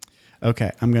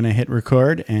Okay, I'm going to hit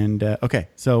record. And okay,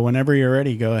 so whenever you're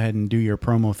ready, go ahead and do your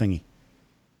promo thingy.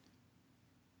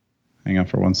 Hang on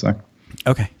for 1 sec.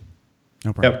 Okay,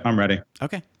 no problem. Yep, I'm ready.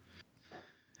 Okay.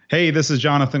 Hey, this is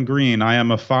Jonathan Green. I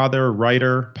am a father,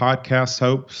 writer, podcast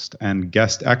host, and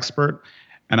guest expert.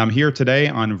 And I'm here today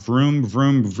on Vroom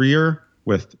Vroom Veer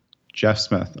with Jeff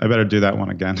Smith. I better do that one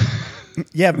again.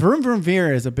 Yeah, Vroom Vroom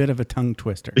Veer is a bit of a tongue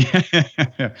twister.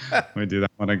 Let me do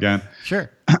that one again.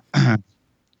 Sure.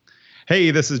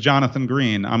 Hey, this is Jonathan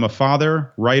Green. I'm a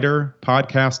father, writer,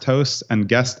 podcast host, and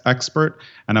guest expert,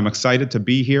 and I'm excited to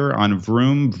be here on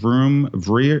Vroom Vroom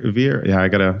Veer. Yeah, I'm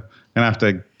gonna have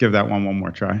to give that one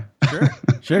more try.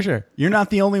 Sure. You're not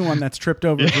the only one that's tripped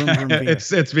over Vroom Vroom Veer.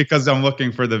 It's because I'm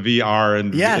looking for the VR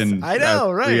and yes, I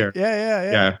know, right? Veer.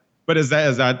 Yeah. But is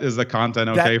the content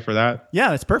okay for that?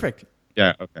 Yeah, it's perfect.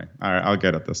 Yeah. Okay. All right. I'll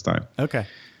get it this time. Okay.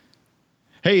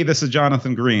 Hey, this is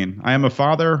Jonathan Green. I am a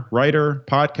father, writer,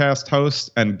 podcast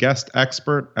host, and guest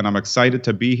expert, and I'm excited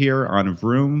to be here on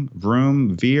Vroom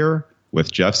Vroom Veer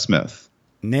with Jeff Smith.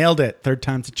 Nailed it. Third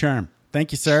time's a charm.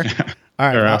 Thank you, sir. All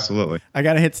right. Sure, absolutely. I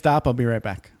got to hit stop. I'll be right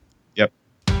back. Yep.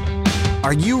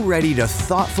 Are you ready to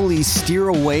thoughtfully steer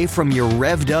away from your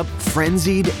revved up,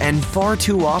 frenzied, and far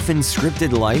too often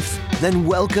scripted life? Then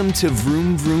welcome to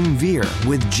Vroom Vroom Veer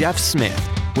with Jeff Smith,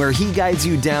 where he guides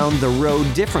you down the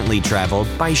road differently traveled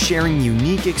by sharing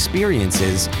unique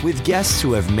experiences with guests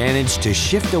who have managed to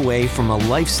shift away from a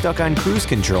life stuck on cruise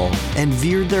control and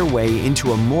veered their way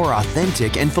into a more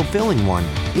authentic and fulfilling one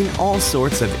in all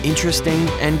sorts of interesting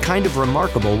and kind of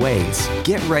remarkable ways.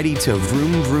 Get ready to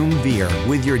Vroom Vroom Veer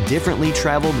with your differently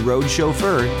traveled road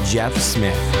chauffeur, Jeff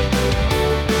Smith.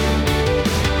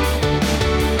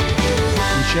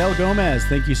 Michelle Gomez,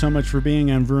 thank you so much for being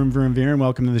on Vroom Vroom Veer, and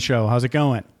welcome to the show. How's it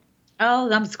going? Oh,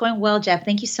 it's going well, Jeff.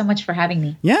 Thank you so much for having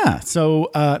me. Yeah, so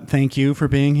thank you for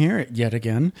being here yet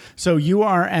again. So you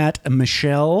are at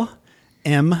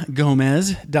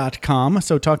michellemgomez.com.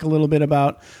 So talk a little bit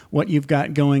about what you've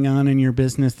got going on in your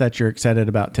business that you're excited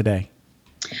about today.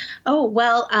 Oh,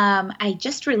 well, I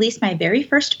just released my very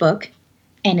first book,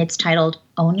 and it's titled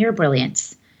Own Your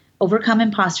Brilliance: Overcome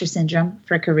Imposter Syndrome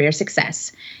for Career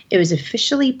Success. It was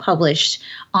officially published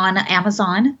on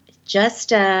Amazon just,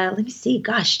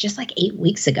 just like 8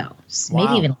 weeks ago,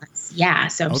 maybe even less. Yeah,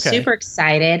 so I'm super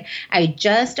excited. I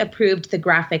just approved the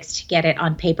graphics to get it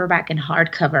on paperback and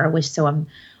hardcover, so I'm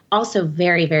also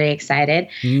very, very excited.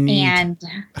 Neat. And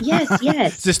yes.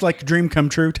 It's just like dream come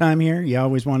true time here. You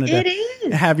always wanted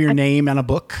to have your name on a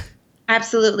book.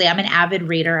 Absolutely. I'm an avid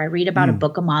reader. I read about a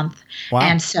book a month. Wow.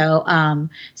 And so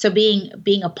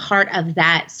being a part of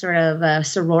that sort of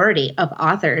sorority of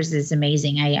authors is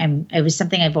amazing. It was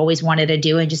something I've always wanted to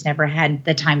do and just never had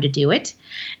the time to do it.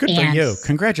 Good for you.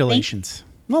 Congratulations.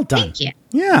 Well done. Thank you.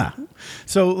 Yeah.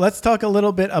 So let's talk a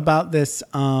little bit about this.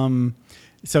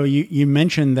 So you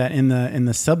mentioned that in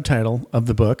the subtitle of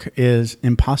the book is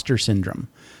imposter syndrome.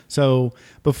 So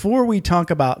before we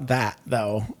talk about that,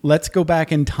 though, let's go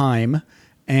back in time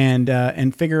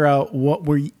and figure out what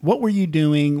were you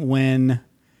doing when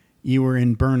you were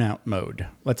in burnout mode.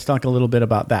 Let's talk a little bit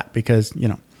about that because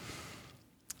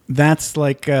that's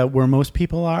like where most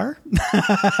people are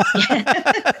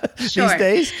these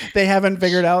days. They haven't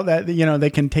figured out that they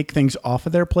can take things off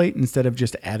of their plate instead of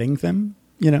just adding them.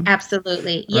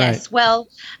 Absolutely. Yes. Right. Well,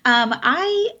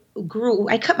 I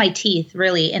cut my teeth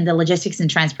really in the logistics and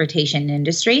transportation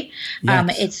industry.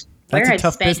 Yes. That's a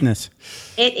tough business.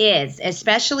 It is,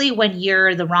 especially when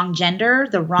you're the wrong gender,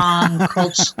 the wrong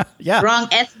culture, wrong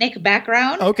ethnic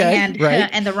background,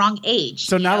 and the wrong age.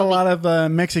 So not a lot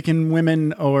of Mexican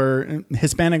women or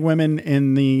Hispanic women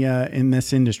in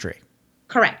this industry.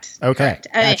 Correct. Okay. Correct.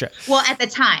 Gotcha. At the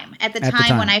time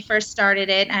when I first started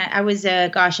it, I was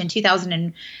in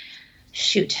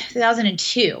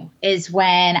 2002 is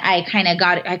when I kind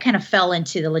of fell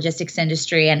into the logistics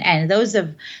industry. And those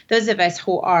of us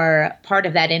who are part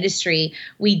of that industry,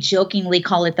 we jokingly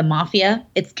call it the mafia.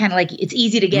 It's kind of like it's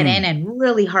easy to get in and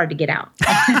really hard to get out.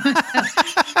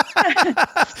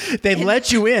 They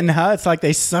let you in, huh? It's like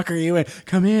they sucker you in.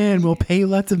 Come in, we'll pay you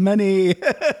lots of money.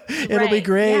 It'll be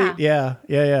great. Yeah.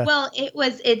 Well,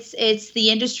 it's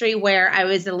the industry where I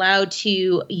was allowed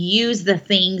to use the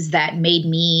things that made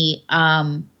me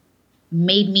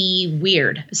made me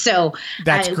weird. So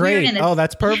that's great.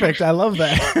 That's perfect. I love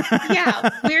that. Yeah.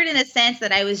 Weird in the sense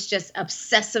that I was just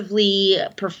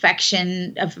obsessively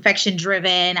perfection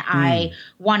driven. I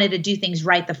wanted to do things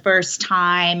right the first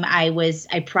time. I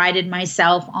prided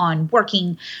myself on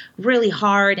working really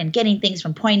hard and getting things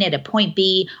from point A to point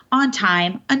B on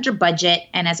time, under budget,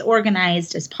 and as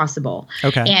organized as possible.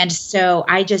 Okay. And so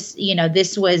I just,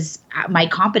 this was my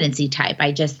competency type.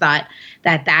 I just thought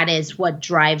that is what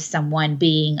drives someone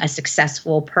being a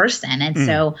successful person. And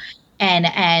so, and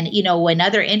in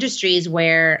other industries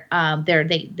where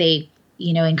they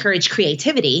encourage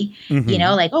creativity,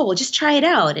 like, oh, well, just try it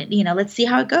out and, let's see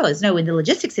how it goes. No, in the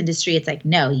logistics industry, it's like,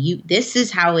 no, this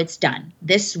is how it's done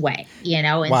this way, and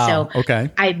wow. So okay.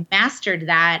 I mastered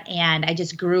that and I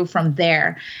just grew from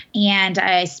there. And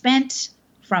I spent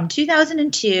from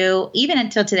 2002, even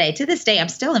until today, to this day, I'm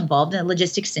still involved in the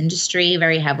logistics industry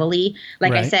very heavily.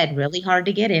 Like I said, really hard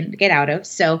to get out of.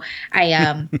 So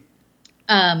I,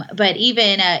 but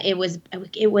even it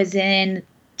was in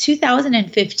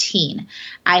 2015.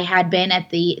 I had been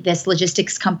at this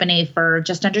logistics company for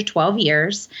just under 12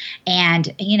 years.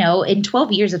 And, in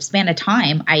 12 years of span of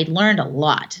time, I learned a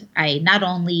lot. I not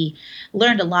only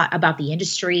learned a lot about the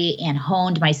industry and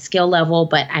honed my skill level,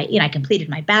 but I completed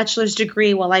my bachelor's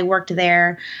degree while I worked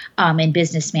there in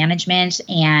business management.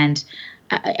 And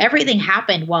everything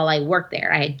happened while I worked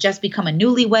there. I had just become a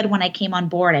newlywed when I came on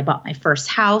board. I bought my first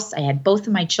house. I had both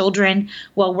of my children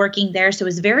while working there. So it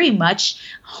was very much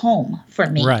home for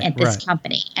me at this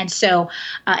company. And so,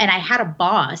 and I had a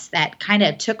boss that kind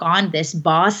of took on this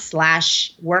boss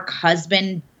 / work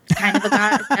husband kind of a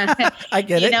guy. I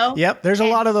get it. Yep. There's a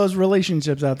lot of those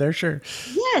relationships out there. Sure.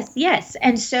 Yes.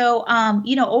 And so,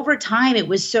 over time, it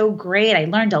was so great. I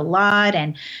learned a lot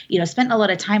and, spent a lot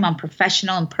of time on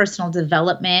professional and personal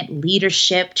development,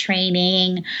 leadership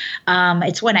training.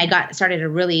 It's when I started to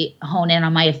really hone in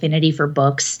on my affinity for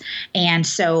books. And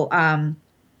so,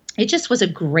 it just was a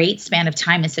great span of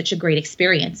time and such a great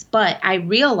experience. But I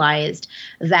realized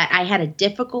that I had a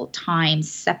difficult time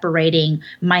separating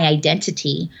my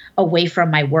identity away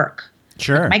from my work.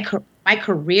 Sure. My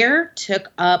career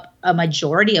took up a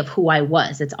majority of who I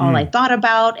was. It's all I thought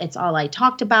about. It's all I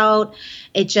talked about.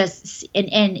 It just, and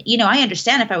I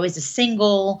understand if I was a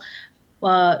single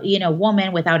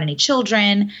woman without any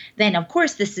children, then of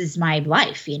course this is my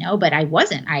life, but I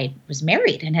wasn't. I was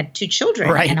married and had 2 children.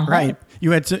 And a home. Right. You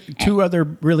had 2 other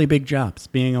really big jobs,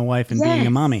 being a wife and being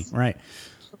a mommy. Right.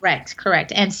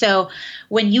 Correct. And so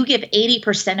when you give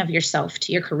 80% of yourself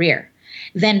to your career,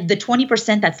 then the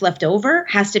 20% that's left over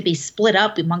has to be split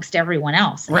up amongst everyone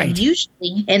else. Right. And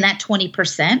usually in that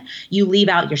 20%, you leave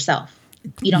out yourself.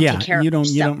 You don't take care of yourself.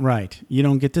 You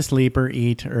don't get to sleep or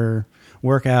eat or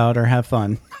work out or have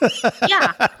fun.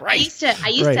 Yeah. I used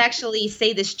to actually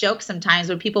say this joke sometimes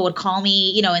when people would call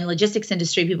me, in the logistics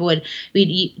industry,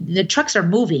 the trucks are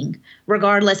moving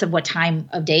regardless of what time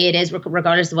of day it is,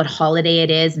 regardless of what holiday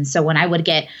it is. And so when I would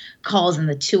get calls in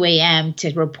the 2 a.m.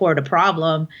 to report a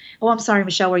problem, oh, I'm sorry,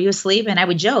 Michelle, were you asleep? And I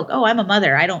would joke, oh, I'm a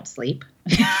mother. I don't sleep.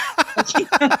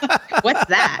 What's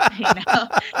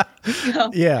that?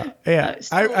 So, yeah.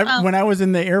 When I was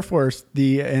in the Air Force,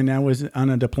 and I was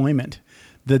on a deployment,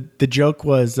 the joke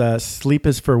was sleep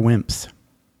is for wimps.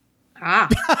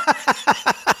 Out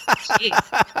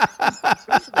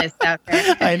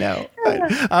there. I know.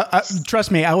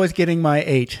 Trust me, I was getting my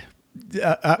 8.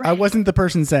 I wasn't the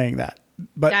person saying that.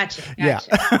 But gotcha. Yeah.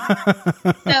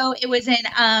 So it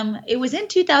was in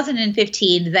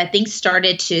 2015 that things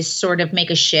started to sort of make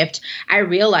a shift. I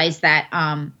realized that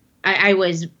I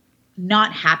was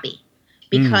not happy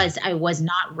because I was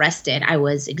not rested. I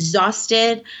was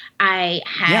exhausted. I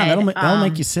had that'll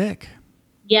make you sick.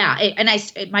 Yeah,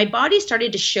 my body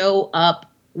started to show up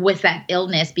with that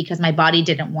illness because my mind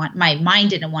didn't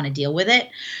want to deal with it.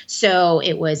 So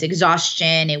it was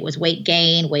exhaustion, it was weight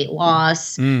gain, weight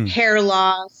loss, hair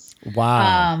loss.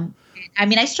 Wow.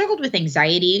 I struggled with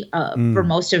anxiety for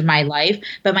most of my life,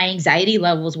 but my anxiety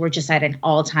levels were just at an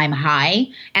all-time high.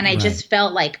 And I just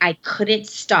felt like I couldn't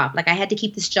stop. Like I had to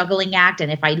keep this juggling act.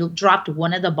 And if I dropped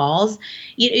one of the balls,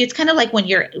 it's kind of like when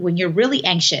you're really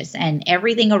anxious and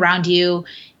everything around you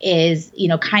is,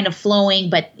 kind of flowing,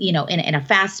 but, in a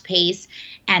fast pace.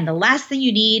 And the last thing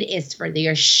you need is for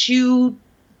your shoelace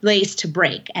to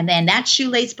break. And then that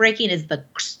shoelace breaking is the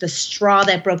straw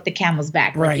that broke the camel's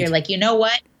back. Like you're like, you know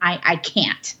what? I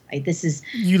can't. You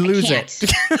lose it.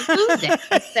 You lose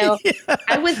it. So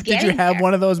I was getting Did you have there.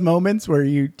 one of those moments where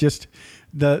you just,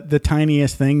 the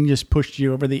tiniest thing just pushed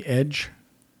you over the edge?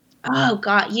 Oh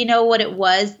God. You know what it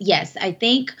was? Yes. I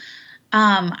think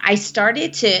I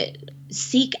started to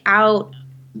seek out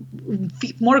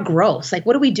more growth. Like,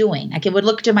 what are we doing? Like, I would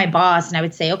look to my boss and I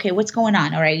would say, okay, what's going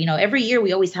on? All right. Every year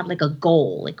we always have like a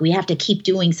goal. Like, we have to keep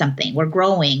doing something. We're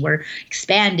growing, we're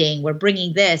expanding, we're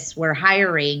bringing this, we're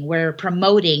hiring, we're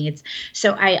promoting.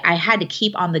 So I had to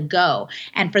keep on the go.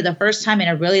 And for the first time in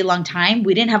a really long time,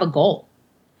 we didn't have a goal.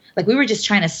 Like, we were just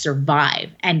trying to survive.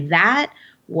 And that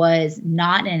was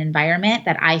not an environment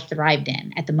that I thrived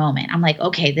in at the moment. I'm like,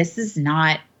 okay, this is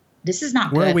not Where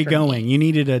good are we for going? me. You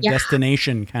needed a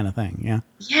destination kind of thing. Yeah.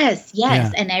 Yes. Yeah.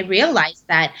 And I realized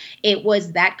that it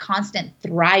was that constant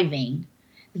thriving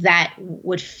that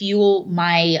would fuel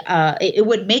my, it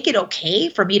would make it okay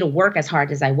for me to work as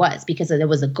hard as I was because there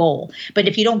was a goal. But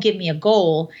if you don't give me a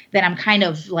goal, then I'm kind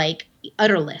of like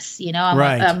udderless,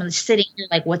 I'm sitting here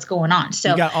like, what's going on? So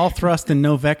you got all thrust and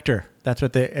no vector. That's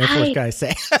what the Air Force guys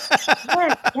say.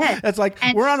 Yes. That's like,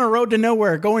 we're on a road to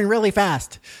nowhere going really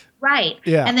fast. Right.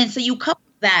 Yeah. And then so you couple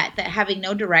that having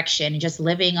no direction and just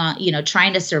living on,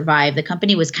 trying to survive. The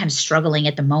company was kind of struggling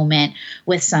at the moment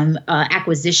with some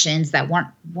acquisitions that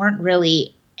weren't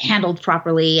really handled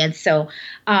properly. And so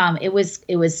it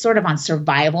was sort of on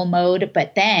survival mode.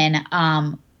 But then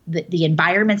the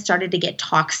environment started to get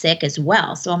toxic as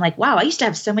well. So I'm like, wow, I used to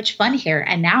have so much fun here.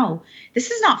 And now this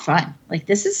is not fun. Like,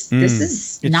 this is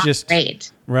not just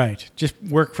great. Right. Just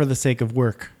work for the sake of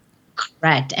work.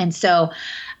 Correct. And so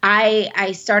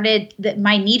I started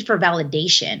my need for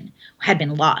validation had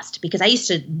been lost because I used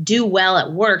to do well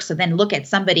at work. So then look at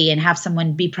somebody and have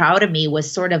someone be proud of me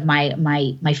was sort of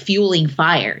my fueling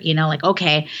fire, like,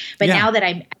 okay, but now that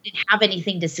I didn't have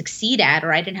anything to succeed at,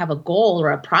 or I didn't have a goal or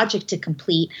a project to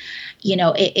complete,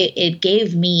 it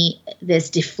gave me this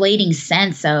deflating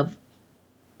sense of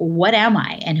what am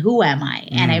I and who am I?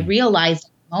 And I realized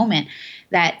at the moment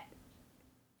that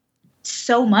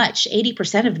so much,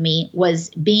 80% of me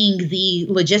was being the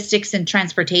logistics and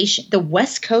transportation, the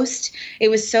West Coast. It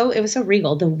was so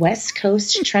regal. The West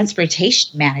Coast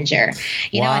transportation manager.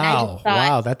 And I just thought,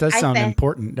 wow, that does sound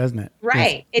important, doesn't it?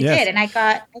 Right. Yes. It did. And I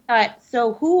thought,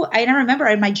 so I remember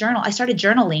in my journal, I started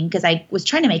journaling because I was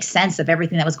trying to make sense of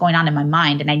everything that was going on in my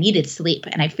mind, and I needed sleep.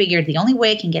 And I figured the only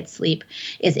way I can get sleep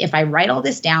is if I write all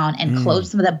this down and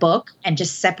close the book and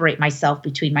just separate myself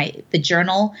between the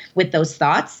journal with those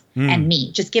thoughts and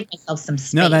me. Just give myself some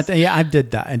space. No, I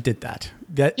did that. And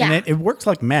it works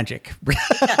like magic.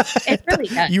 It really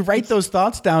does. You write those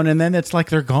thoughts down and then it's like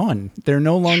they're gone. They're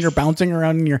no longer bouncing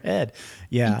around in your head.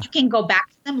 Yeah. And you can go back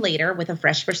to them later with a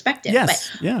fresh perspective.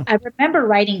 Yes. But yeah. I remember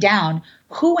writing down,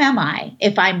 who am I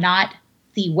if I'm not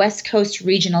the West Coast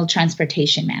Regional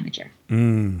Transportation Manager?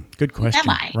 Good question. Who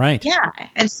am I? Right. Yeah.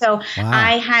 And so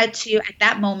I had to, at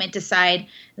that moment, decide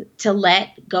to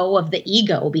let go of the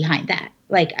ego behind that.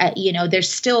 Like, there's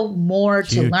still more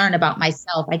to learn about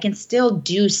myself. I can still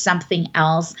do something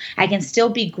else. I can still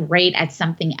be great at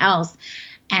something else.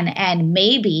 And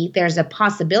maybe there's a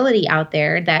possibility out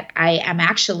there that I am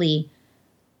actually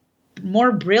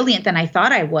more brilliant than I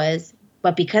thought I was.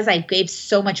 But because I gave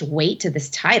so much weight to this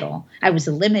title, I was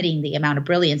limiting the amount of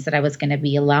brilliance that I was going to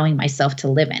be allowing myself to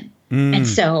live in. And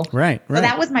so, so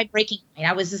that was my breaking point.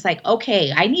 I was just like,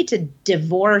 okay, I need to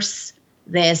divorce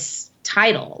this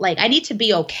title. Like, I need to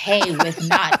be okay with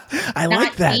not. I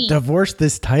like that. Divorce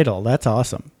this title. That's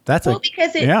awesome.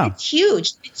 Because it's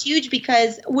huge. It's huge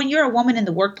because when you're a woman in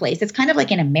the workplace, it's kind of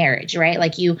like in a marriage, right?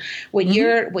 Like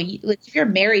if you're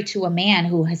married to a man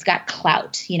who has got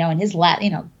clout, and his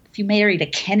if you married a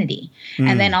Kennedy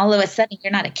and then all of a sudden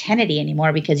you're not a Kennedy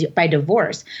anymore because by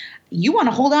divorce, you want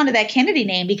to hold on to that Kennedy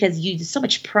name because there's so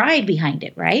much pride behind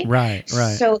it, right? Right.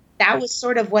 So that was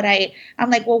sort of what I'm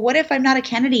like, well, what if I'm not a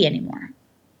Kennedy anymore?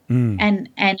 And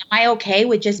am I okay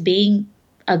with just being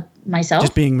myself?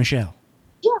 Just being Michelle.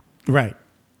 Yeah. Right.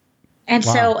 And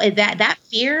so that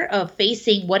fear of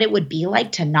facing what it would be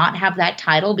like to not have that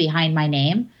title behind my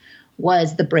name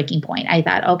was the breaking point. I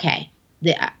thought, okay,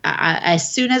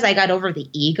 as soon as I got over the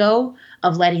ego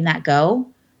of letting that go,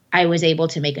 I was able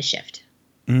to make a shift.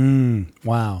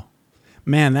 Wow.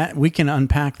 Man, that we can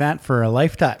unpack that for a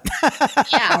lifetime.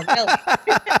 Yeah, really.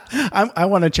 I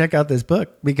want to check out this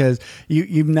book because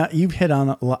you've hit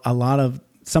on a lot of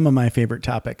some of my favorite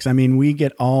topics. I mean, we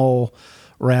get all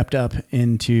wrapped up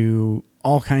into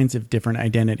all kinds of different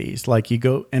identities. Like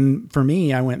and for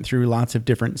me, I went through lots of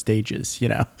different stages.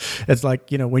 It's like,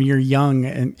 when you're young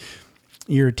and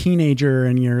you're a teenager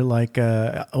and you're like,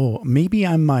 maybe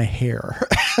I'm my hair.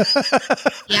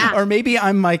 Yeah. Or maybe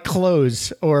I'm my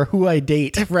clothes or who I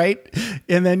date. Right.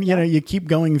 And then, you keep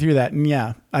going through that.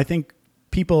 And I think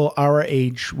people our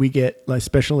age, we get,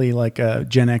 especially like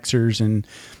Gen Xers and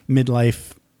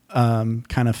midlife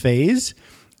kind of phase,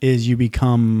 is you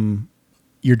become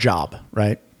your job.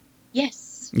 Right.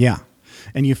 Yes. Yeah.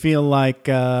 And you feel like,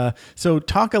 so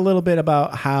talk a little bit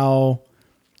about how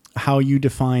you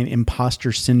define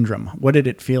imposter syndrome. What did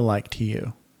it feel like to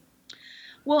you?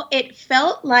 Well, it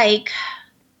felt like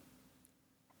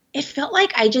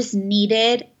I just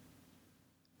needed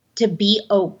to be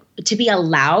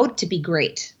allowed to be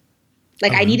great.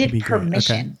 Like I needed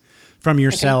permission. Okay. From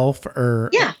yourself or?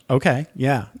 Yeah. Okay.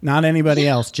 Yeah. Not anybody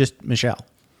else, just Michelle.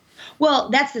 Well,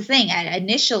 that's the thing.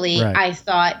 Initially, Right. I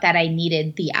thought that I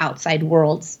needed the outside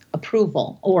world's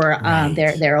approval or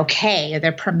they're okay or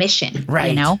their permission, Right.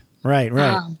 you know? Right.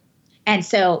 And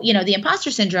so, the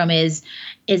imposter syndrome is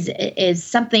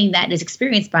something that is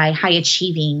experienced by high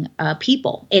achieving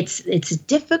people. It's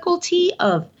difficulty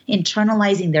of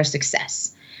internalizing their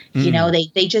success.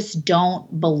 They just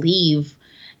don't believe.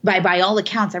 By all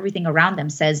accounts, everything around them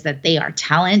says that they are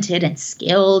talented and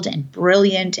skilled and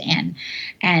brilliant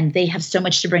and they have so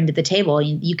much to bring to the table.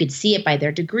 You could see it by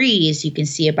their degrees. You can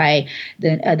see it by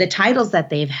the titles that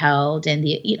they've held and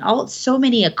so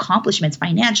many accomplishments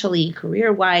financially,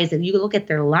 career-wise. And you look at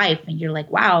their life and you're like,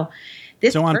 wow.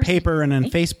 So on paper and on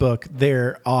Facebook,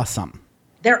 they're awesome.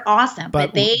 They're awesome,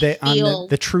 but they feel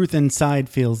the truth inside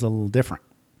feels a little different.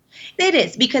 It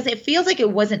is because it feels like it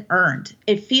wasn't earned.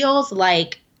 It feels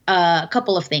like a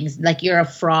couple of things, like you're a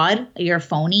fraud, you're a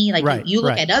phony. Like you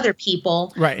look at other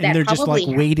people, right, and they're just like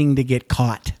waiting to get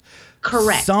caught.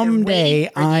 Correct. Someday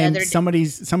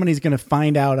somebody's going to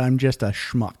find out I'm just a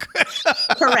schmuck.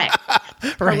 Correct.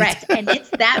 Right. Correct. And it's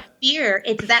that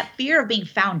fear of being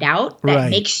found out that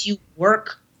makes you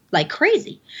work like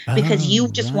crazy because you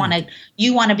just want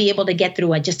to be able to get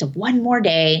through just one more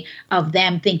day of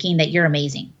them thinking that you're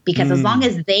amazing, because as long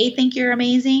as they think you're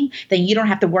amazing, then you don't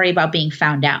have to worry about being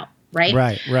found out.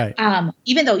 Right.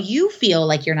 Even though you feel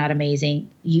like you're not amazing,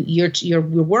 your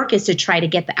work is to try to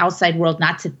get the outside world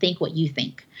not to think what you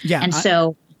think. Yeah. And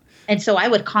so I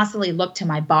would constantly look to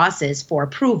my bosses for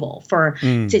approval, for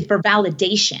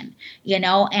validation,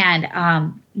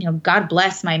 and, God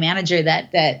bless my manager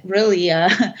that really,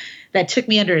 that took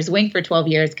me under his wing for 12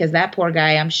 years. Cause that poor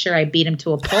guy, I'm sure I beat him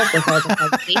to a pulp with all the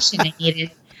validation I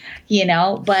needed,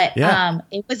 but,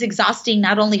 it was exhausting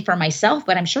not only for myself,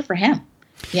 but I'm sure for him.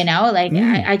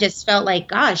 I just felt like,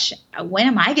 gosh, when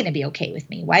am I going to be okay with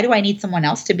me? Why do I need someone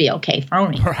else to be okay for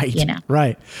me? Right.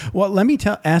 Right. Well, let me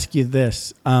ask you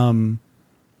this,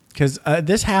 because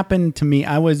this happened to me.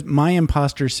 My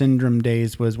imposter syndrome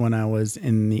days was when I was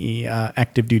in the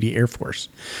active duty Air Force.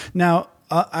 Now,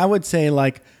 I would say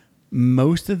like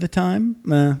most of the time,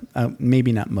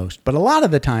 maybe not most, but a lot of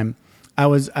the time, I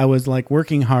was like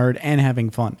working hard and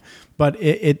having fun. But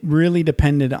it really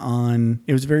depended on,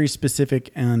 it was very specific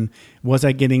on, was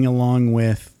I getting along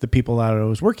with the people that I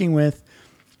was working with,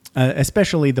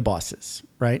 especially the bosses,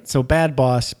 right? So bad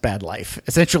boss, bad life,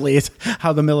 essentially is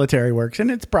how the military works. And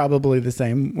it's probably the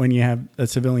same when you have a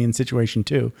civilian situation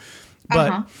too.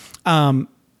 But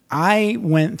I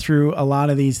went through a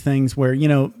lot of these things where,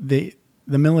 the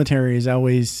military is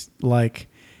always like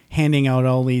handing out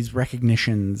all these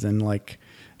recognitions and like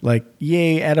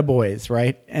yay, attaboys,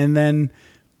 right? And then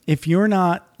if you're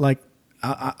not like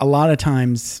a lot of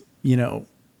times, to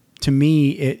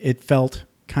me it felt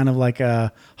kind of like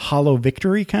a hollow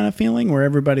victory kind of feeling where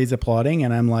everybody's applauding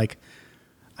and I'm like,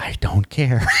 I don't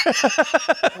care.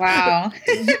 Wow.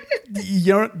 Do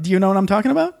you know what I'm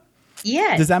talking about?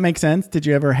 Yes. Does that make sense? Did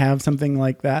you ever have something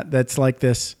like that? That's like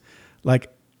this, like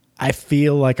I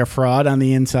feel like a fraud on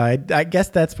the inside. I guess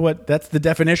that's the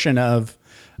definition of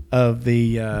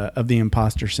the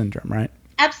imposter syndrome, right?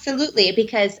 Absolutely.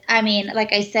 Because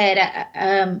like I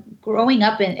said, growing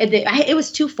up it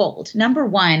was twofold. Number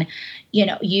one,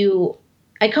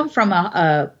 I come from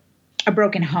a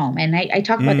broken home. And I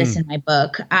talk about this in my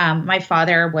book. My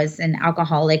father was an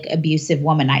alcoholic, abusive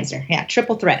womanizer. Yeah.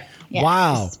 Triple threat. Yeah.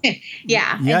 Wow.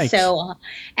 Yeah. Yikes.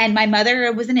 And my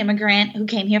mother was an immigrant who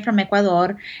came here from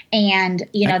Ecuador and,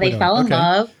 they fell in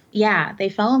love. Yeah, they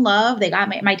fell in love. They got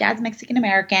my dad's Mexican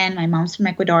American. My mom's from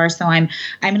Ecuador, so I'm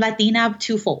Latina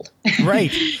twofold. Right.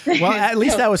 Well, at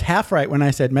least that was half right when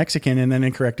I said Mexican, and then I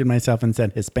corrected myself and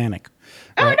said Hispanic.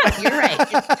 Right? Oh no, you're right.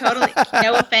 It's totally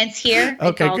no offense here.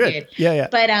 Okay, it's all good. Yeah.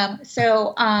 But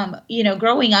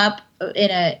growing up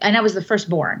and I was the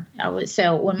firstborn.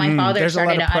 So when my father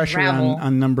started to unravel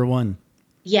on number one.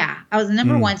 Yeah, I was the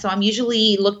number one. So I'm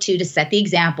usually looked to set the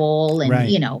example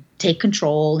and, take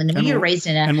control. And when you're raised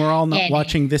in and we're all not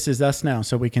watching This Is Us now,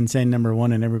 so we can say number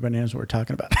one and everybody knows what we're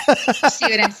talking about. See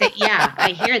what I'm saying? Yeah,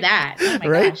 I hear that. Oh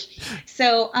my gosh.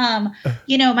 So,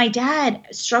 my dad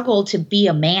struggled to be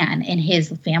a man in his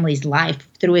family's life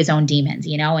through his own demons,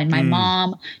 and my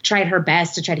mom tried her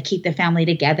best to try to keep the family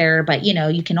together. But,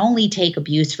 you can only take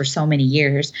abuse for so many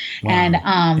years.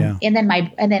 Wow. And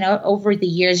then over the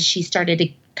years, she started to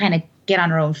kind of get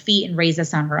on her own feet and raise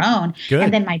us on her own. Good.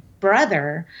 And then my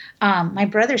brother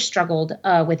struggled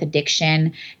with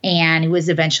addiction and he was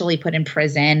eventually put in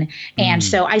prison. And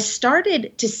so I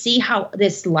started to see how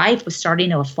this life was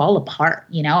starting to fall apart.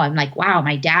 I'm like, wow,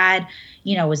 my dad,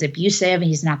 was abusive and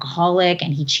he's an alcoholic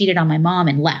and he cheated on my mom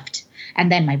and left. And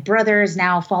then my brother is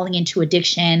now falling into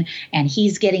addiction and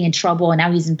he's getting in trouble and now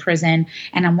he's in prison.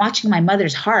 And I'm watching my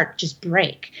mother's heart just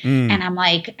break. And I'm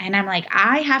like,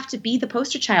 I have to be the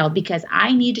poster child because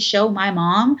I need to show my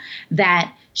mom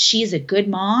that she's a good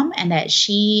mom and that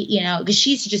she, because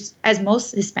she's just, as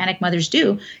most Hispanic mothers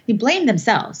do, they blame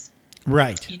themselves.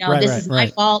 Right. This is my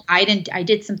fault. I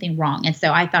did something wrong. And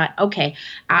so I thought, okay,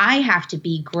 I have to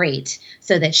be great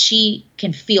so that she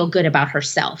can feel good about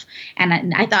herself.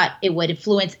 And I thought it would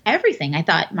influence everything. I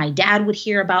thought my dad would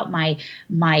hear about my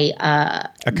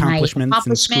accomplishments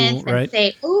in school, and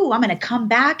say, "Oh, I'm going to come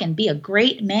back and be a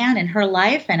great man in her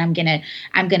life, and I'm going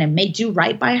to do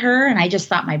right by her." And I just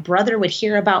thought my brother would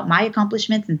hear about my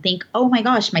accomplishments and think, "Oh my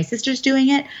gosh, my sister's doing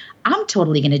it. I'm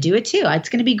totally going to do it too. It's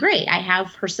going to be great. I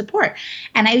have her support."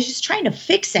 And I was just trying to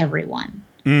fix everyone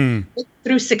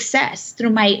through success, through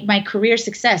my career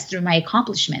success, through my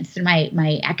accomplishments, through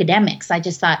my academics. I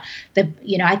just thought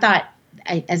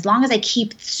as long as I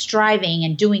keep striving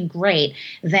and doing great,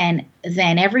 then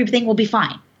everything will be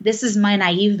fine. This is my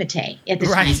naivete at the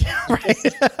time.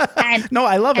 Right. No,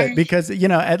 I love it because,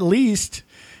 at least,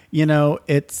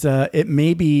 it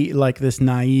may be like this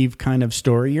naive kind of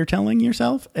story you're telling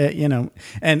yourself,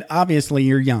 and obviously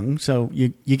you're young, so you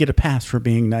get a pass for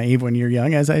being naive when you're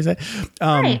young, as I say.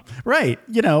 Right.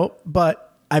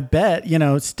 But I bet,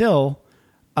 still,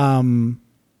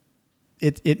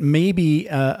 it may be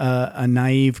a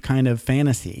naive kind of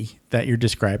fantasy that you're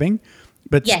describing,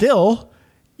 but still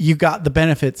you got the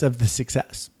benefits of the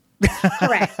success.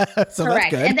 Correct. So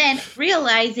correct. That's good. And then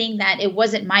realizing that it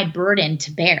wasn't my burden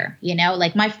to bear,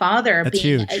 like my father that's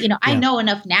being, huge. I know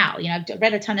enough now, I've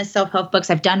read a ton of self-help books.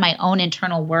 I've done my own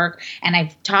internal work and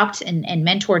I've talked and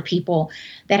mentored people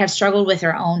that have struggled with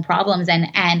their own problems.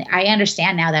 And I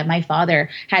understand now that my father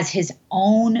has his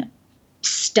own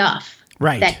stuff.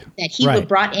 Right. That he would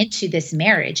brought into this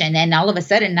marriage. And then all of a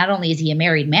sudden, not only is he a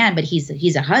married man, but he's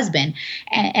a husband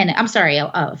and I'm sorry,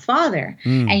 a father.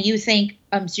 And you think,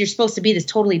 so you're supposed to be this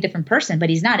totally different person, but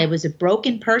he's not. It was a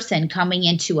broken person coming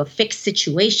into a fixed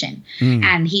situation.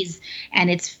 And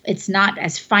it's not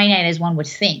as finite as one would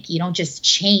think. You don't just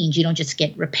change. You don't just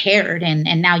get repaired.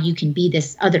 And now you can be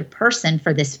this other person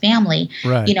for this family.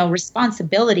 Right.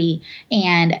 Responsibility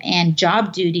and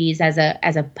job duties as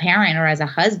a parent or as a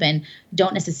husband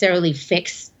don't necessarily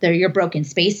fix your broken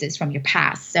spaces from your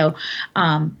past. So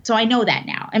I know that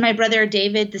now. And my brother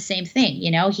David, the same thing.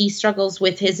 He struggles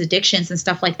with his addictions and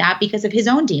stuff like that because of his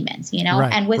own demons.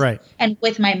 And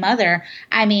with my mother,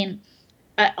 I mean,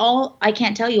 I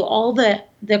can't tell you all the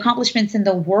accomplishments in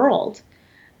the world.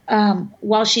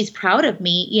 While she's proud of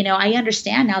me, I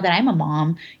understand now that I'm a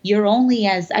mom. You're only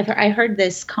I heard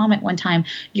this comment one time.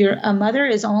 A mother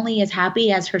is only as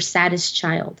happy as her saddest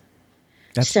child.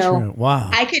 That's true. Wow.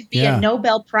 I could be a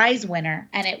Nobel Prize winner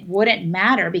and it wouldn't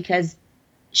matter because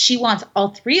she wants all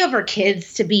three of her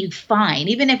kids to be fine.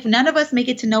 Even if none of us make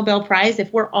it to Nobel Prize,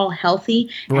 if we're all healthy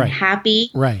and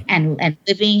happy and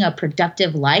living a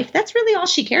productive life, that's really all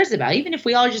she cares about. Even if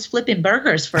we all just flipping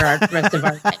burgers for the rest of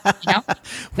our life,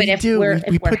 But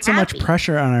we put so much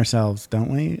pressure on ourselves,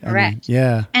 don't we? Correct.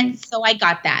 Yeah. And so I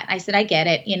got that. I said, I get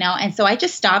it, and so I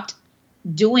just stopped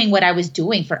doing what I was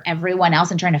doing for everyone else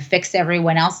and trying to fix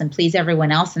everyone else and please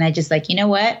everyone else. And I just like, you know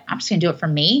what? I'm just going to do it for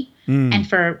me and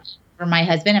for my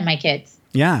husband and my kids.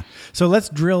 Yeah. So let's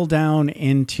drill down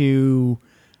into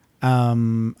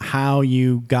how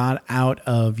you got out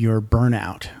of your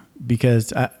burnout,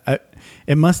 because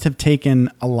it must have taken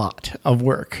a lot of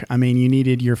work. I mean, you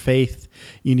needed your faith,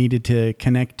 you needed to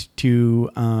connect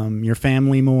to your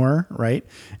family more, right?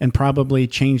 And probably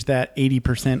change that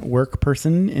 80% work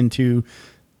person into,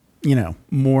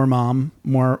 more mom,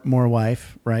 more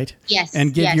wife, right? Yes.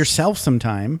 And give yourself some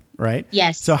time, right?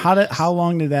 Yes. So how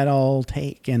long did that all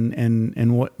take,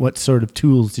 and what sort of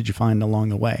tools did you find along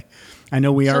the way? I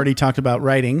know we already talked about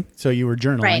writing, so you were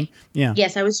journaling. Right. Yeah.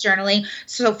 Yes, I was journaling.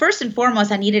 So first and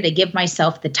foremost, I needed to give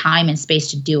myself the time and space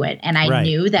to do it. And I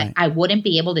knew that I wouldn't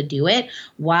be able to do it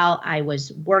while I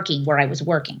was working where I was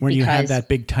working. Where you had that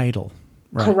big title.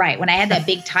 Right. Correct. When I had that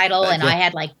big title and I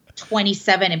had like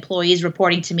 27 employees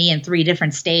reporting to me in 3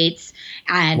 different states.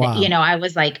 And, I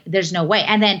was like, there's no way.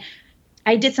 And then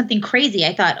I did something crazy.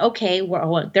 I thought, okay,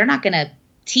 well, they're not going to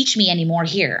teach me anymore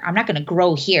here. I'm not going to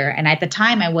grow here. And at the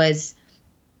time I was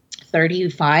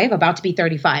 35, about to be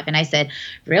 35. And I said,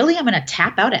 really? I'm going to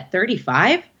tap out at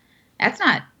 35?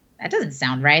 That doesn't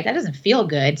sound right. That doesn't feel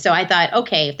good. So I thought,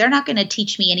 okay, if they're not going to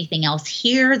teach me anything else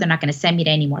here, they're not going to send me to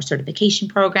any more certification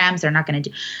programs. They're not going to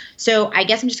do. So I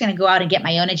guess I'm just going to go out and get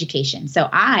my own education. So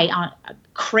I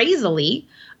crazily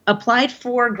applied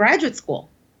for graduate school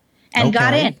and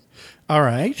got in. All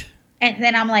right. And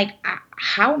then I'm like,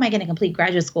 how am I going to complete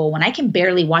graduate school when I can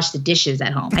barely wash the dishes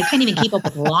at home? I can't even keep up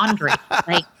with laundry.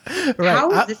 Like, how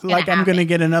is this going to happen? I'm going to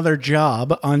get another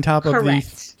job on top of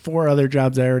these 4 other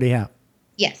jobs I already have.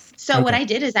 Yes. So what I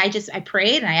did is I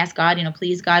prayed and I asked God,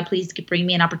 please bring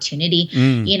me an opportunity,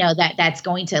 that's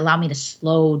going to allow me to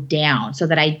slow down so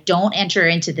that I don't enter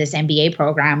into this MBA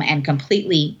program and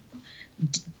completely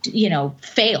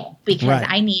fail, because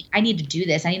I need to do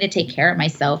this. I need to take care of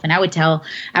myself. And I would tell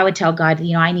God,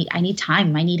 I need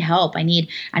time. I need help. I need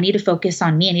to focus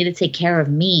on me. I need to take care of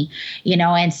me,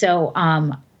 and so,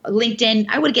 LinkedIn,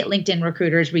 I would get LinkedIn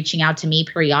recruiters reaching out to me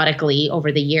periodically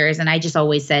over the years. And I just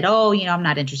always said, I'm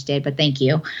not interested, but thank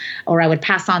you. Or I would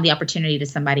pass on the opportunity to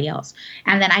somebody else.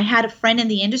 And then I had a friend in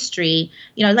the industry,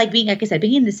 being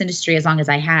in this industry as long as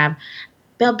I have,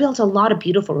 built a lot of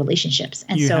beautiful relationships.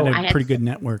 And so I had a pretty good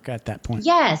network at that point.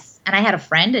 Yes. And I had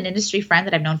an industry friend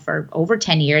that I've known for over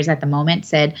 10 years at the moment,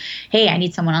 said, hey, I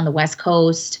need someone on the West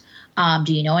Coast.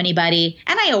 Do you know anybody?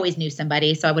 And I always knew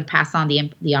somebody, so I would pass on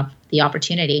the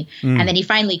opportunity. And then he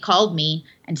finally called me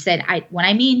and said,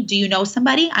 do you know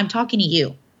somebody? I'm talking to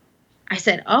you. I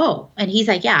said, oh. And he's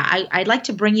like, yeah, I'd like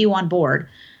to bring you on board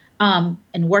and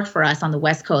work for us on the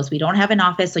West Coast. We don't have an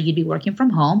office, so you'd be working from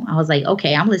home. I was like,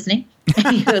 okay, I'm listening.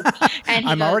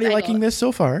 I'm already liking this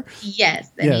so far.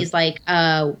 Yes. And he's like,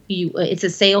 it's a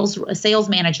sales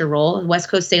manager role, a West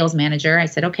Coast sales manager. I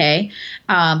said, okay.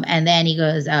 And then he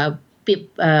goes,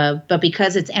 but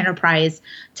because it's enterprise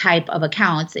type of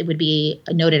accounts, it would be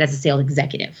noted as a sales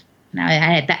executive.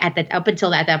 Now, up until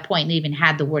that point, I even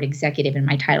had the word executive in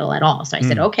my title at all. So I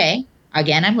said, okay.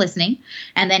 Again, I'm listening.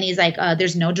 And then he's like,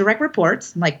 there's no direct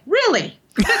reports. I'm like, really?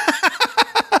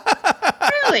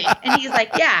 Really? And he's like,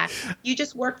 yeah, you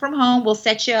just work from home. We'll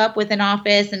set you up with an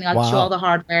office and I'll get you all the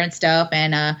hardware and stuff.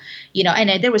 And,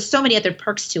 and there was so many other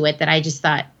perks to it that I just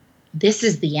thought, this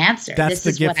is the answer. That's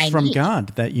the gift from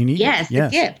God that you need. Yes, the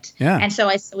gift. Yeah. And so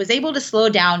I was able to slow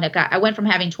down. I went from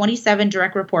having 27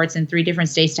 direct reports in 3 different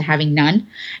states to having none.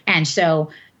 And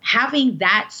so having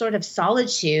that sort of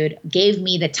solitude gave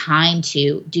me the time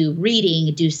to do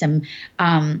reading, do some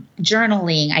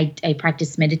journaling. I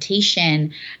practiced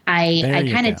meditation. I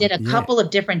kind of did a couple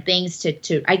of different things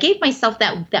to I gave myself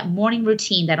that morning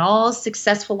routine that all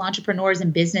successful entrepreneurs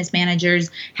and business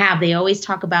managers have. They always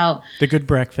talk about the good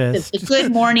breakfast, the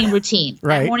good morning routine.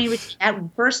 Right. That morning routine, that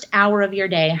first hour of your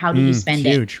day, how do you spend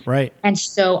it? Huge, right. And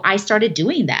so I started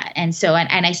doing that. And so,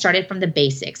 and I started from the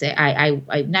basics. I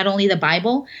not only the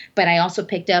Bible, but I also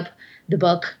picked up the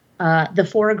book, The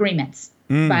 4 Agreements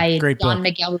by Don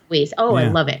Miguel Ruiz. Oh, I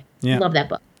love it. Yeah. Love that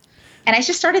book. And I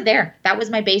just started there. That was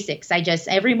my basics.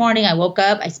 Every morning I woke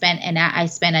up, I spent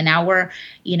an hour,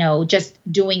 just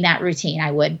doing that routine.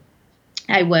 I would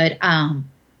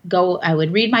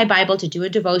read my Bible to do a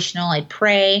devotional. I'd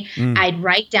pray. I'd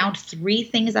write down 3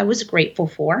 things I was grateful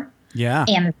for. Yeah.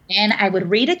 And then I would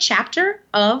read a chapter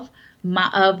of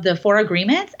the 4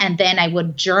 Agreements, and then I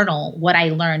would journal what I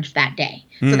learned that day.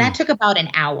 So that took about an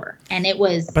hour, and it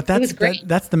was great.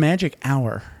 That's the magic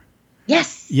hour.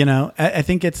 Yes. I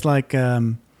think it's like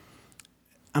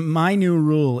my new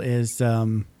rule is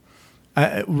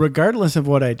regardless of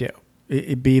what I do,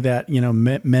 it be that,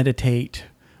 meditate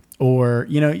or,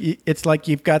 it's like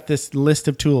you've got this list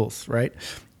of tools, right?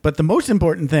 But the most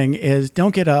important thing is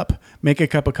don't get up, make a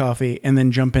cup of coffee, and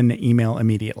then jump into email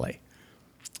immediately.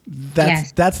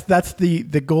 That's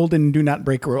the golden do not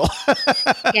break rule.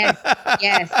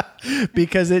 Yes.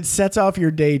 Because it sets off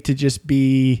your day to just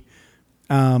be,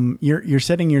 you're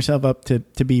setting yourself up to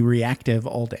be reactive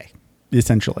all day.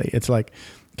 Essentially, it's like,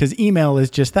 because email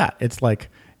is just that. It's like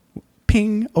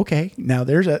ping. Okay, now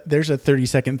there's a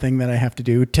 30-second thing that I have to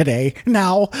do today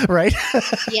now, right?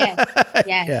 Yeah.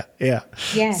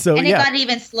 So and it got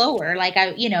even slower. Like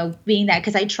being that,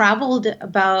 because I travel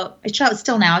about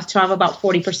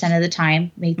 40% of the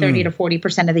time, maybe 30 to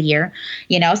 40% of the year.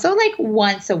 So like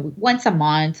once a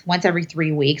month, once every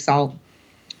 3 weeks, I'll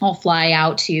fly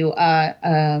out to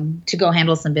go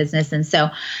handle some business. And so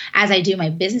as I do my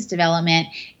business development,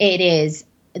 it is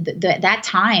that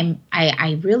time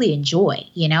I really enjoy,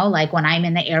 like when I'm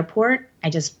in the airport, I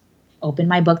just open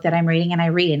my book that I'm reading and I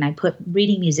read, and I put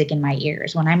reading music in my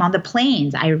ears. When I'm on the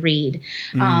planes, I read.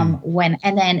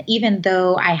 And then even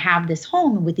though I have this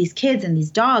home with these kids and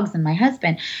these dogs and my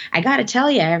husband, I got to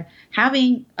tell you,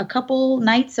 having a couple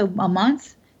nights a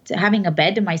month, to having a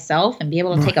bed to myself and be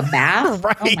able to take a bath.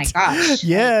 Right. Oh my gosh.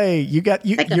 Yay. You got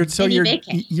your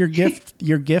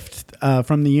gift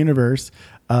from the universe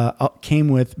came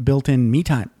with built-in me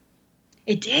time.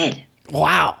 It did.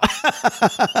 Wow.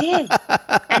 It did.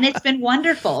 And it's been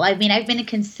wonderful. I mean, I've been a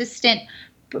consistent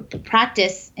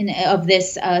practice of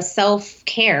this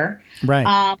self-care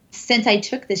since I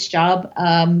took this job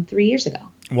 3 years ago.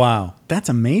 Wow. That's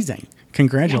amazing.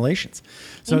 Congratulations. Yeah.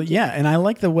 So and I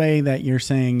like the way that you're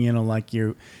saying, like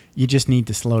you just need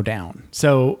to slow down.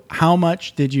 So how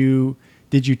much did you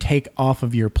take off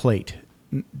of your plate?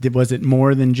 Was it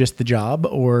more than just the job,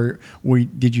 or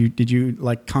did you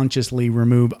like consciously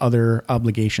remove other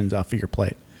obligations off of your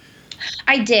plate?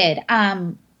 I did.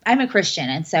 I'm a Christian,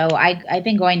 and so I've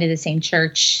been going to the same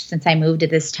church since I moved to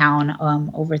this town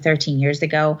over 13 years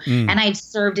ago, and I've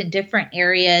served in different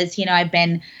areas. I've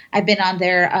been on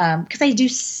their because I do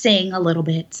sing a little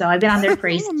bit, so I've been on their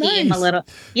praise team a little.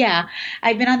 Yeah,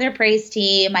 I've been on their praise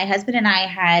team. My husband and I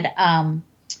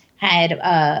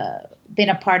had been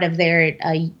a part of their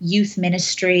youth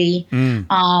ministry.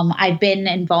 I've been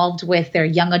involved with their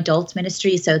young adults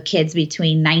ministry, so kids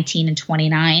between 19 and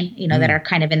 29, that are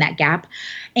kind of in that gap.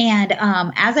 And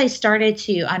as I started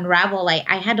to unravel,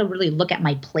 I had to really look at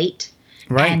my plate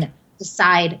and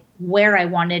decide where I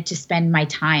wanted to spend my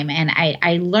time. And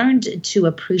I learned to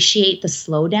appreciate the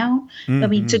slowdown. I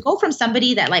mean, to go from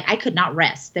somebody that I could not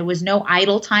rest. There was no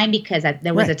idle time, because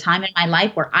there was a time in my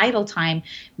life where idle time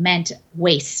meant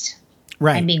waste.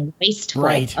 Right. And being wasteful.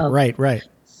 Right.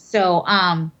 So,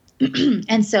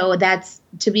 and so that's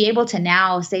to be able to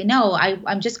now say, no,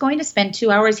 I'm just going to spend 2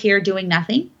 hours here doing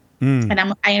nothing. And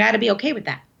I got to be okay with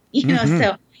that,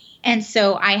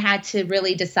 so I had to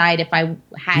really decide if I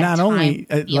had not time only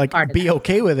be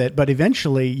okay with it, but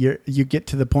eventually you get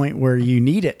to the point where you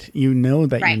need it. You know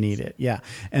that you need it. Yeah.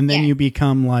 And then you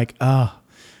become like, oh,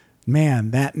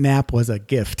 man, that nap was a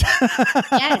gift.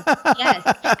 Yes.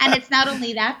 And it's not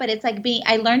only that, but it's like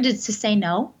I learned to say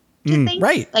no to things.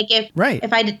 Right. Like if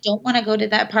I don't want to go to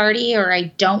that party, or I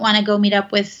don't want to go meet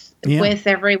up with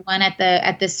everyone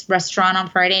at this restaurant on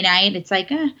Friday night, it's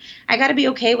like, I got to be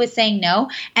okay with saying no.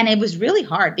 And it was really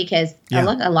hard, because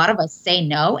a lot of us say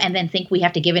no and then think we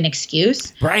have to give an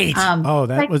excuse. Right.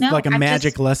 That was like a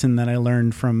magic lesson that I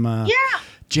learned from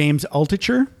James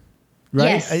Altucher.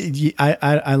 Right. Yes.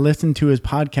 I listened to his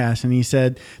podcast, and he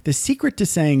said, the secret to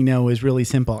saying no is really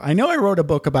simple. I know I wrote a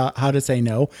book about how to say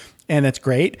no, and that's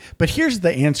great. But here's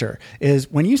the answer is,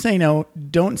 when you say no,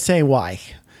 don't say why,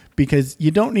 because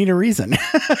you don't need a reason.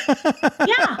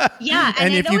 Yeah.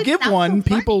 And if you give one,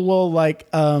 so people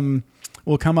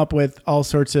will come up with all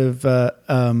sorts of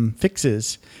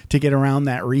fixes to get around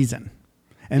that reason.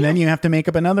 And then you have to make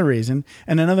up another reason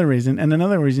and another reason and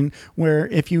another reason, where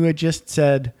if you had just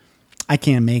said, I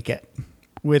can't make it,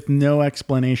 with no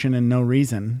explanation and no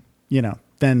reason,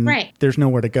 then there's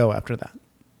nowhere to go after that.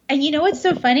 And what's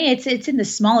so funny? It's in the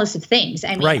smallest of things.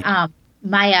 I mean,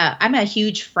 I'm a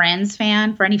huge Friends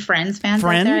fan. For any Friends fans out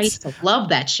there, I used to love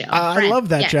that show. I love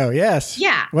that show. Yes.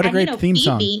 Yeah. What a great theme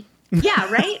song. Yeah.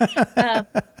 Right.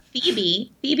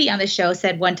 Phoebe on the show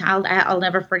said one time, I'll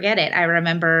never forget it. I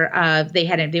remember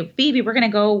Phoebe, we're going to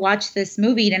go watch this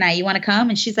movie tonight. You want to come?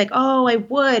 And she's like, oh, I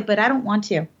would, but I don't want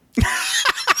to.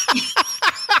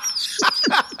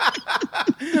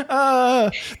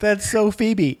 That's so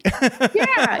Phoebe.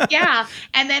 yeah.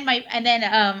 And then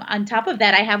on top of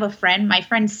that, I have my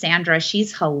friend Sandra.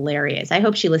 She's hilarious. I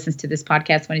hope she listens to this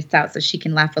podcast when it's out, so she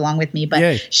can laugh along with me.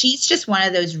 But she's just one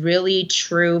of those really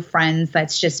true friends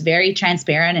that's just very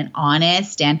transparent and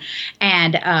honest. And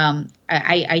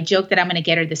I joke that I'm going to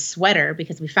get her this sweater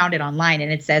because we found it online,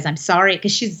 and it says, I'm sorry,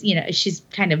 because she's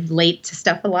kind of late to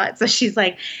stuff a lot. So she's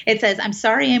like, it says, I'm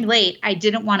sorry I'm late. I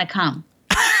didn't want to come.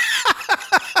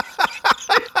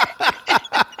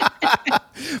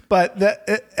 But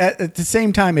at the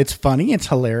same time, it's funny. It's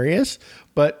hilarious.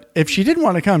 But if she didn't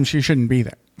want to come, she shouldn't be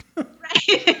there.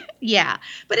 Right. Yeah,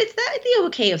 but it's the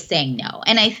okay of saying no.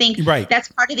 And I think Right. that's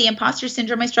part of the imposter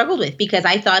syndrome I struggled with, because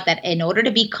I thought that in order to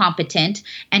be competent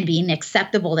and being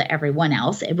acceptable to everyone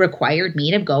else, it required me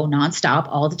to go nonstop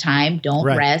all the time, don't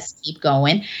Right. rest, keep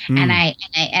going. And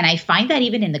I find that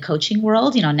even in the coaching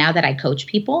world, now that I coach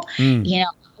people,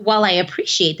 while I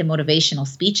appreciate the motivational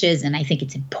speeches and I think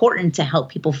it's important to help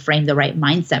people frame the right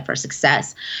mindset for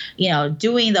success,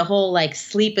 doing the whole like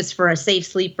sleep is for a safe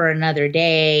sleep for another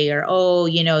day, or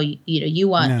you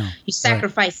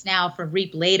sacrifice now for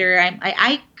reap later.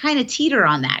 I kind of teeter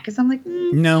on that because I'm like,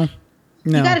 No.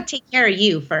 you got to take care of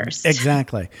you first.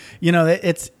 Exactly.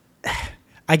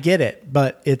 I get it,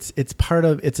 but it's part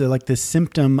of, it's like this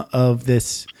symptom of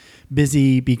this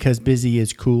busy because busy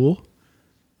is cool,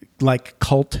 like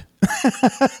cult.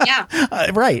 Yeah.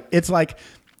 Right. It's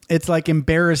like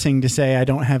embarrassing to say I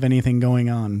don't have anything going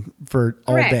on for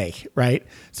all Correct. day. Right.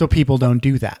 So people don't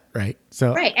do that. Right.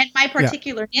 So, Right. And my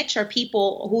particular niche are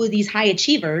people who are these high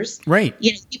achievers. Right.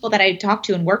 People that I talk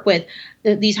to and work with,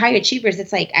 these high achievers,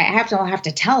 it's like I have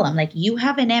to tell them, like, you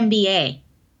have an MBA.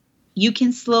 You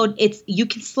can slow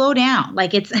down.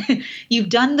 Like you've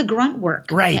done the grunt work.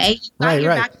 Right. Okay? You've got your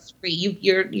Right. bachelor's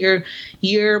degree.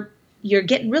 You're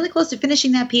getting really close to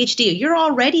finishing that PhD. You're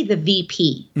already the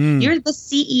VP. You're the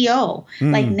CEO.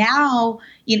 Like now,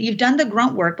 you've done the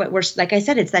grunt work, but we're, like I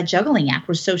said, it's that juggling act.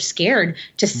 We're so scared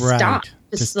to stop,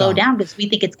 to slow down because we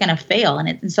think it's going to fail.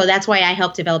 And so that's why I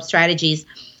help develop strategies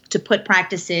to put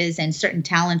practices and certain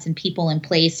talents and people in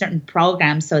place, certain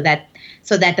programs, so that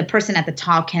the person at the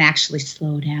top can actually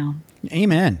slow down.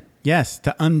 Amen. Yes.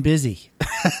 To unbusy.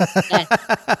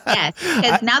 Yes.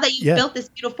 Because now that you've built this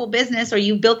beautiful business, or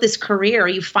you built this career, or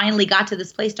you finally got to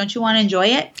this place, don't you want to enjoy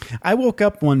it? I woke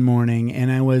up one morning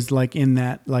and I was like in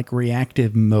that like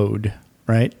reactive mode.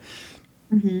 Right.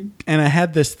 Mm-hmm. And I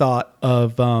had this thought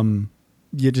of,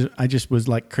 I just was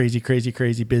like crazy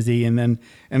busy. And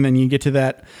then you get to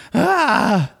that,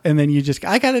 and then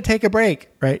I got to take a break.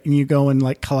 Right. And you go and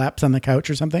like collapse on the couch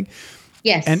or something.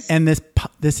 Yes. And this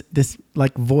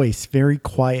like voice very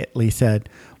quietly said,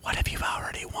 "What if you've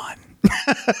already won?"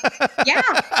 Yeah.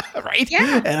 Right.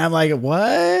 Yeah. And I'm like,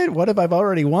 what if I've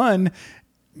already won?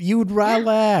 You'd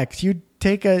relax. You'd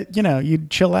take you'd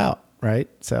chill out. Right.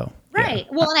 So. Right.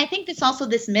 Yeah. Well, and I think there's also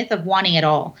this myth of wanting it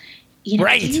all.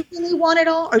 Right. Do you really want it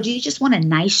all, or do you just want a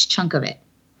nice chunk of it?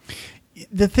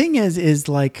 The thing is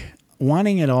like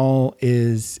wanting it all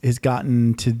is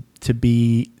gotten to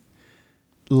be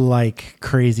like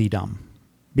crazy dumb,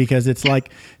 because it's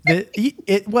like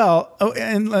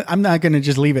and I'm not going to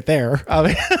just leave it there.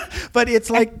 But it's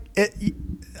like,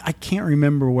 I can't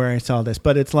remember where I saw this,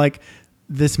 but it's like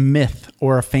this myth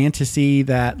or a fantasy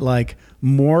that like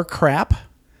more crap,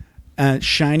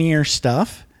 shinier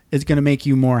stuff is going to make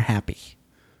you more happy.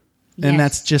 Yes. And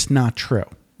that's just not true.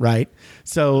 Right.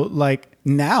 So like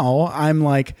now I'm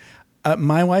like,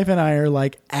 my wife and I are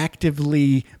like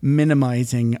actively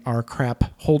minimizing our crap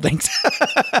holdings.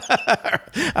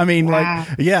 I mean, wow. like,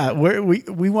 yeah,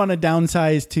 we want to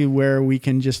downsize to where we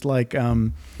can just like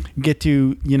get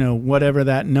to, whatever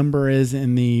that number is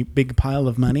in the big pile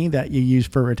of money that you use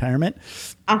for retirement,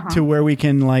 to where we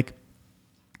can like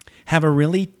have a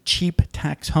really cheap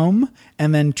tax home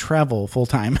and then travel full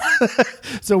time.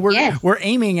 So we're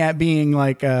aiming at being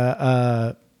like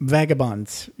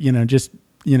vagabonds, just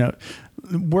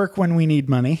work when we need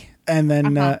money and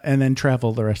then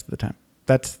travel the rest of the time.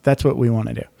 That's what we want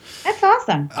to do. That's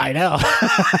awesome. I know.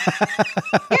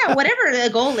 Yeah, whatever the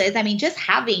goal is. I mean, just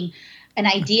having an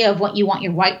idea of what you want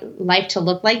your life to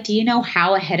look like. Do you know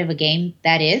how ahead of a game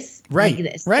that is? Right.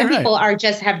 Like Some people are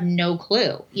just have no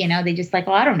clue. They just like,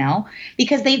 I don't know,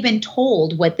 because they've been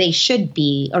told what they should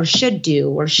be or should do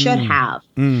or should have.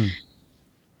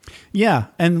 Yeah.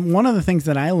 And one of the things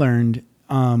that I learned,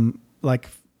 like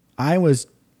I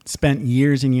spent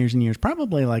years and years and years,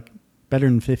 probably like better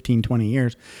than 15, 20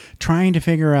 years, trying to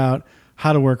figure out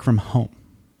how to work from home.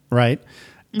 Right.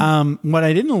 Mm-hmm. What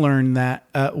I didn't learn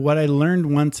what I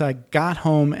learned once I got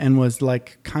home and was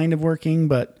like kind of working,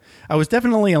 but I was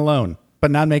definitely alone,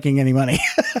 but not making any money.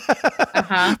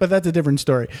 But that's a different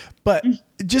story. But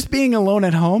just being alone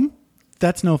at home,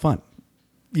 that's no fun.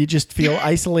 You just feel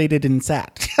isolated and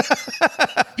sad.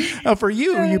 For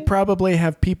you, you probably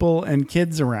have people and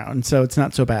kids around, so it's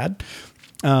not so bad.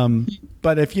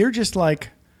 But if you're just like,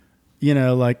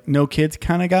 like no kids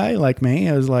kind of guy like me,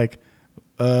 I was like,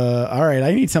 all right,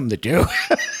 I need something to do.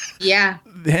 Yeah.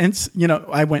 Hence,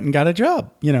 I went and got a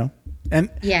job, and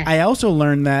I also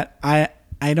learned that I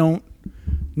don't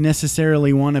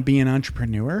necessarily want to be an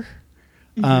entrepreneur.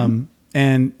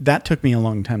 And that took me a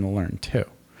long time to learn too.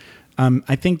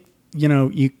 I think,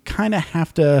 you kind of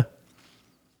have to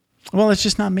Well, it's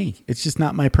just not me. It's just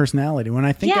not my personality. When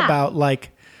I think about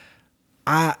like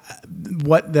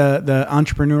what the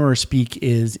entrepreneur speak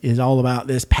is all about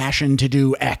this passion to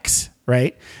do X,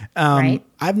 right? Right.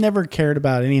 I've never cared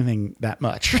about anything that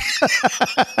much.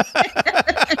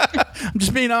 I'm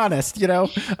just being honest,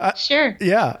 Sure.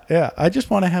 Yeah. I just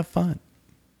want to have fun.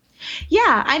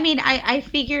 Yeah, I mean, I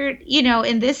figured,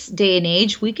 in this day and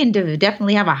age, we can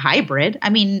definitely have a hybrid.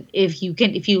 I mean, if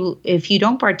you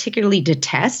don't particularly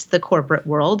detest the corporate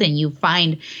world and you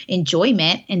find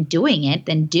enjoyment in doing it,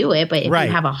 then do it. But if you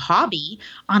have a hobby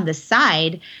on the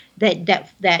side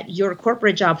that your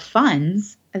corporate job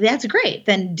funds, that's great.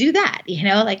 Then do that.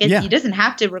 It doesn't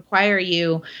have to require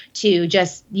you to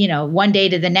just, one day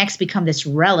to the next become this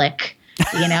relic.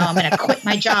 I'm going to quit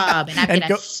my job and I'm going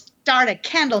to start a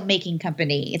candle making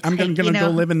company. I'm going to go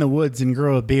live in the woods and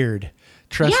grow a beard.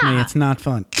 Trust me, it's not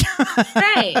fun.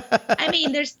 Right. I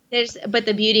mean, but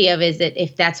the beauty of it is that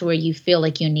if that's where you feel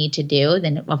like you need to do,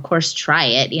 then of course try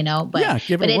it, but,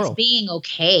 give it a whirl. It's being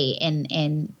okay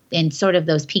in sort of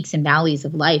those peaks and valleys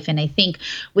of life. And I think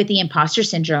with the imposter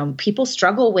syndrome, people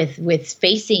struggle with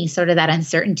facing sort of that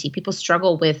uncertainty. People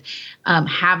struggle with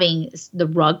having the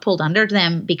rug pulled under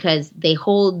them because they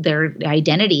hold their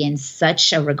identity in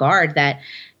such a regard that,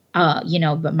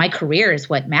 but my career is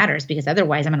what matters because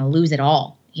otherwise I'm going to lose it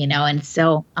all, And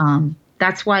so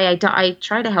that's why I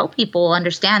try to help people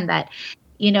understand that,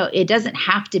 it doesn't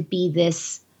have to be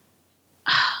this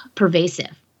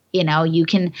pervasive. You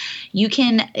can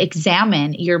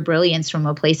examine your brilliance from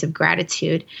a place of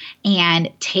gratitude and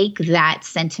take that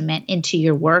sentiment into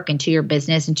your work, into your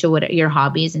business, into your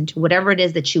hobbies, into whatever it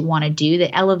is that you want to do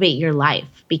that elevate your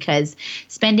life. Because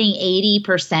spending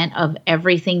 80% of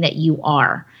everything that you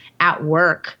are at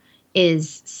work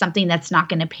is something that's not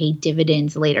going to pay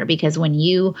dividends later. Because when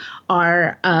you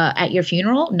are at your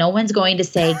funeral, no one's going to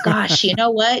say, gosh, you know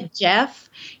what, Jeff,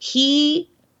 he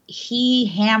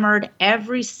hammered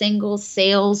every single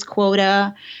sales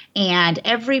quota and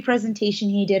every presentation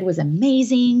he did was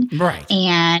amazing. Right.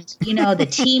 And, the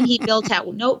team he built out.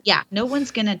 No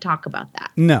one's going to talk about that.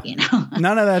 No,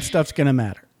 none of that stuff's going to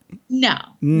matter. No,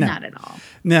 not at all.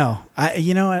 No,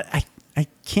 I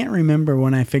can't remember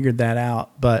when I figured that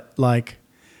out, but like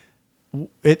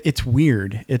it's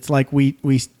weird. It's like we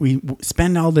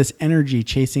spend all this energy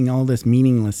chasing all this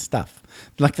meaningless stuff,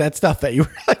 like that stuff that you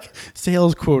were like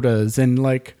sales quotas and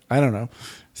like, I don't know,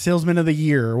 salesman of the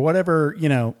year or whatever,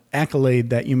 accolade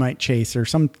that you might chase or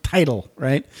some title,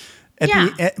 right?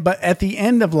 But at the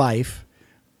end of life,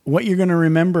 what you're going to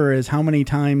remember is how many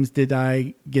times did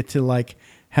I get to like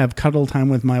have cuddle time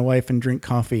with my wife and drink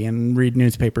coffee and read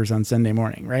newspapers on Sunday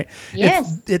morning, right?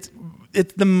 Yes.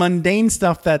 It's the mundane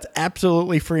stuff that's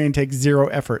absolutely free and takes zero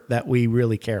effort that we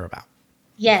really care about.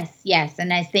 Yes.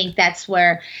 And I think that's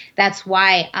why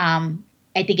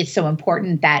I think it's so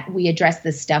important that we address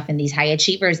this stuff in these high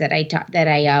achievers that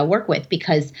I work with,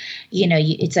 because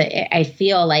I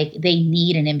feel like they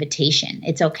need an invitation.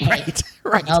 It's okay, right? It's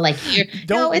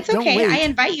okay. Wait. I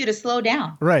invite you to slow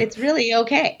down. Right, it's really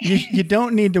okay. You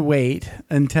don't need to wait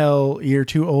until you're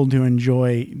too old to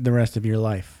enjoy the rest of your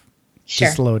life. Sure.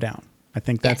 To slow down. I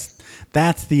think that's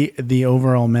the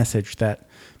overall message that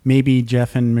maybe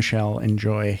Jeff and Michelle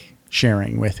enjoy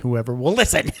sharing with whoever will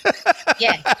listen.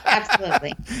 Yes,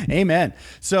 absolutely. Amen.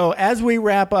 So as we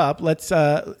wrap up,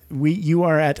 you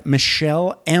are at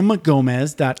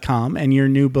michellemgomez.com and your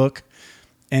new book,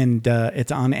 and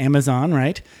it's on Amazon,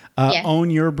 right? Yes. Own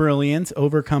Your Brilliance,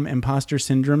 Overcome Imposter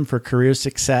Syndrome for Career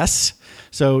Success.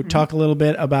 So talk a little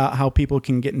bit about how people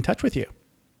can get in touch with you.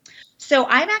 So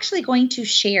I'm actually going to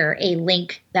share a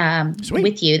link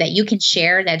with you that you can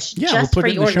share. That's just we'll put for it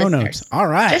in your the show listeners. Notes. All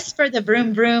right. Just for the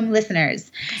Vroom Vroom listeners.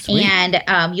 Sweet. And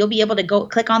you'll be able to go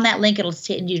click on that link. It'll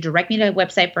take you directly to a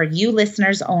website for you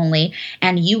listeners only.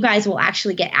 And you guys will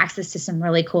actually get access to some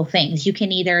really cool things. You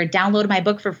can either download my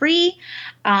book for free.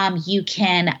 You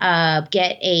can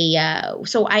get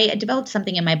so I developed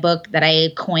something in my book that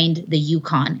I coined the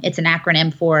Yukon. It's an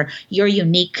acronym for Your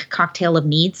Unique Cocktail of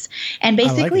Needs. And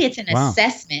basically it's an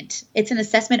assessment. It's an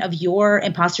assessment of your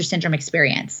imposter syndrome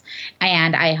experience.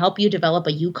 And I help you develop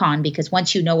a Yukon, because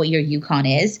once you know what your Yukon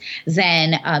is,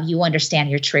 then you understand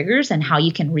your triggers and how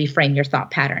you can reframe your thought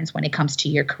patterns when it comes to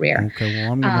your career. Okay,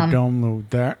 well, I'm going to download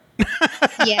that.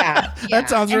 Yeah. That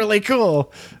sounds really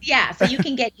cool. Yeah, so you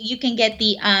can get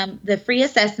the free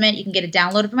assessment. You can get a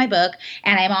download of my book,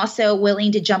 and I'm also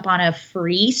willing to jump on a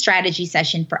free strategy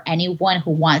session for anyone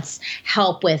who wants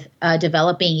help with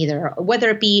developing either whether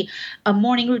it be a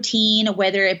morning routine,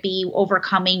 whether it be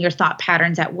overcoming your thought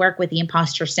patterns at work with the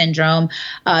imposter syndrome,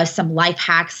 some life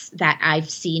hacks that I've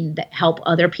seen that help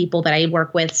other people that I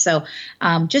work with. So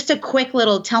just a quick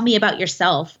little tell me about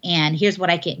yourself, and here's what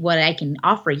I can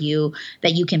offer you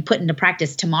that you can put into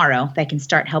practice tomorrow that can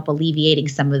start help alleviating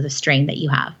some of the strain that you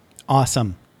have.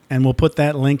 Awesome. And we'll put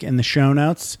that link in the show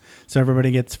notes so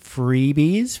everybody gets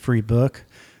freebies, free book,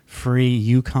 free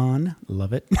Yukon.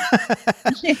 Love it.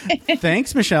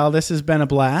 Thanks, Michelle. This has been a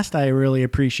blast. I really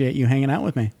appreciate you hanging out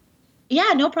with me.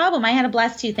 Yeah, no problem. I had a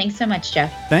blast too. Thanks so much,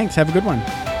 Jeff. Thanks. Have a good one.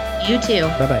 You too.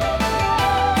 Bye-bye.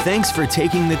 Thanks for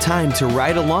taking the time to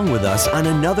ride along with us on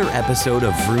another episode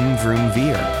of Vroom Vroom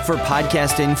Veer. For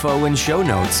podcast info and show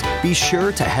notes, be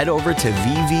sure to head over to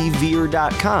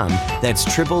vvveer.com. That's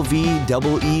VVER.com.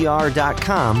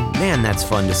 Man, that's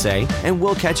fun to say. And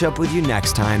we'll catch up with you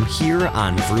next time here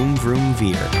on Vroom Vroom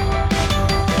Veer.